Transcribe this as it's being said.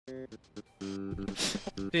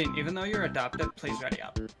Dean, even though you're adopted, please ready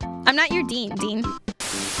up. I'm not your Dean, Dean.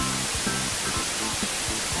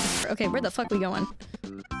 Okay, where the fuck we going?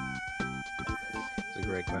 It's a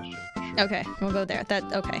great question. Sure. Okay, we'll go there.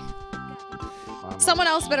 Okay. Someone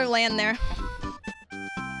else better land there.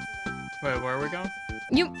 Wait, where are we going?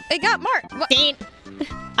 It got marked. Dean,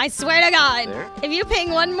 I swear to God, There. if you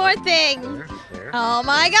ping one more thing. There. Oh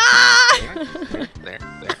my God!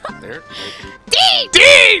 There. Dean!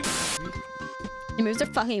 Dean! Your moves are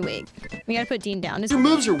fucking weak. We gotta put Dean down. Your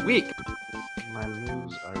moves are weak. My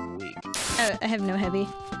moves are weak. I have no heavy.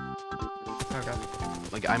 Okay.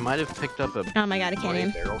 Like, I might have picked up a Oh my God, I can't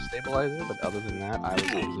aim. barrel stabilizer, but other than that, I was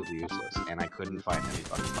completely useless, and I couldn't find any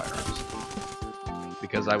fucking firearms.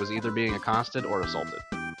 Because I was either being accosted or assaulted.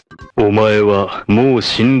 お前はもう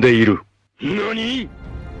死んでいる。何?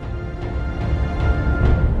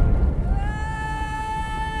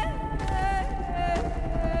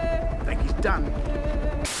 I think he's done.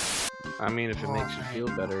 I mean, if it makes you feel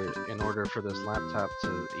better, in order for this laptop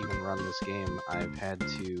to even run this game, I've had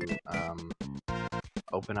to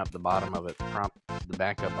open up the bottom of it, prop the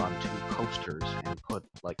backup on 2 coasters, and put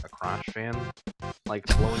like a crotch fan, like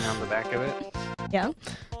blowing on the back of it. Yeah.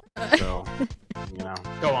 So, you know,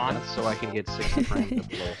 Go on. that's so I can get 60 frames at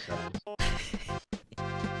the low settings.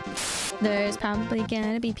 There's probably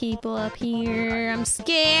gonna be people up here. I'm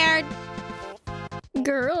scared.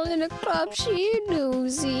 Girl in a club, she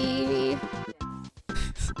nosy.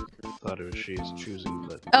 Thought it was she's choosing,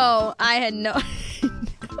 but Oh, I had no.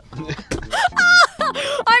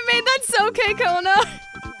 I made that so Kona.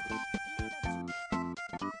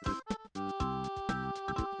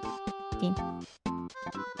 Dean.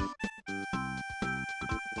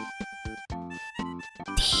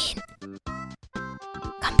 Dean.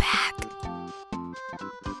 Come back.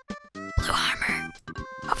 Blue armor.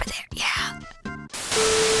 Over there, yeah.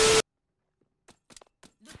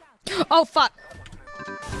 Oh, fuck.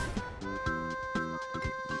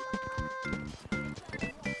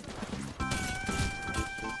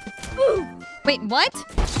 Wait, what?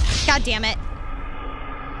 God damn it.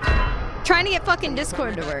 Trying to get fucking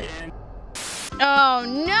Discord to work. Oh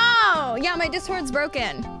no! Yeah, my Discord's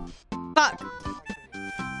broken. Fuck.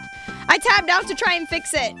 I tabbed out to try and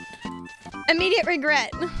fix it. Immediate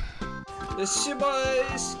regret. This is your boy,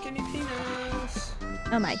 Skinny Penis.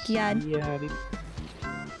 Oh my God. yeah,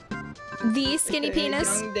 The skinny Okay,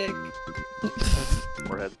 penis. Young dick.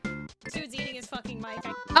 forehead. Dude's eating his fucking mic.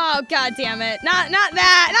 Oh God damn it. Not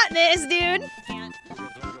that. Not this, dude. Can't.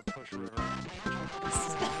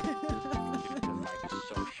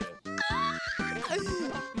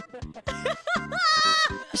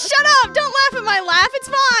 Shut up! Don't laugh at my laugh. It's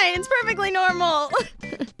fine. It's perfectly normal.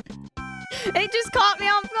 It just caught me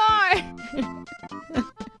off guard.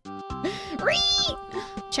 Ree!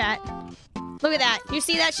 Chat. Look at that. You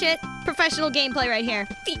see that shit? Professional gameplay right here.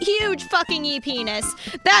 Huge fucking E-penis.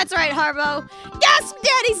 That's right, Harbo. Yes,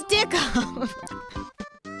 Daddy's dick up.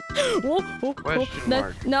 Question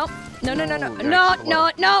mark. No. No.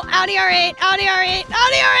 No, Audi R8. Audi R8.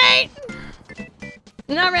 Audi R8.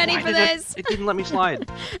 I'm not ready for this. It didn't let me slide.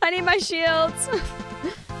 I need my shields.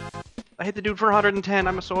 I hit the dude for 110.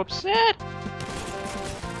 I'm so upset.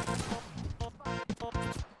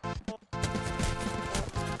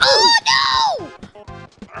 Oh no!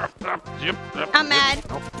 I'm mad.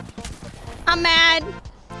 Nope. I'm mad.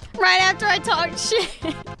 Right after I talked shit.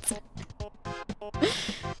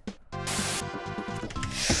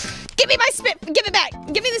 Give me my spit. Give it back.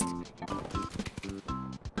 Give me this.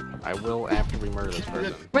 I will after we murder this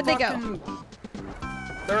person. Where'd they go?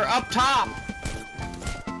 They're up top.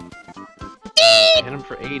 I hit him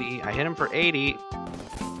for 80. I hit him for 80.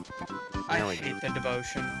 I No, I hate didn't. the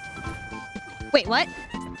devotion. Wait, what?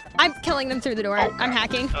 I'm killing them through the door. Oh, I'm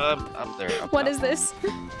hacking. Up there. Up What top. is this?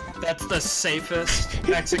 That's the safest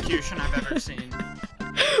execution I've ever seen.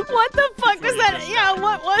 What the fuck was you that? just Yeah, died.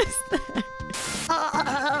 what was that?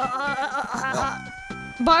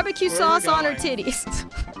 Barbecue Where are we sauce on her going? titties.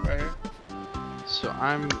 Right here. So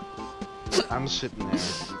I'm sitting there,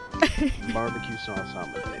 barbecue sauce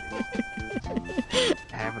on my titty,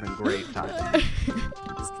 having a great time.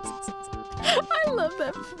 I love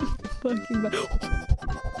that fucking. No!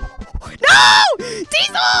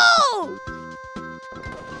 Diesel!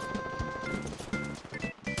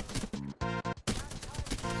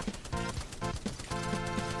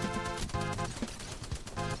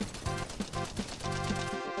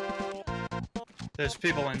 There's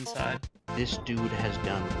people inside. This dude has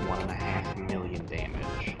done 1.5 million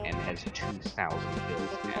damage and has 2,000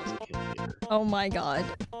 kills as a kill leader. Oh my God.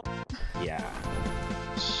 Yeah.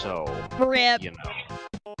 So, Rip. you know.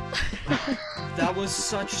 That was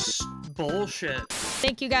such bullshit.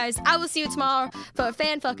 Thank you guys. I will see you tomorrow for a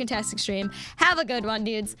fan-fucking-tastic stream. Have a good one,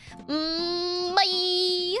 dudes.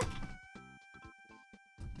 Bye.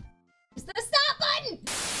 Is the stop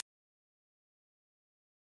button?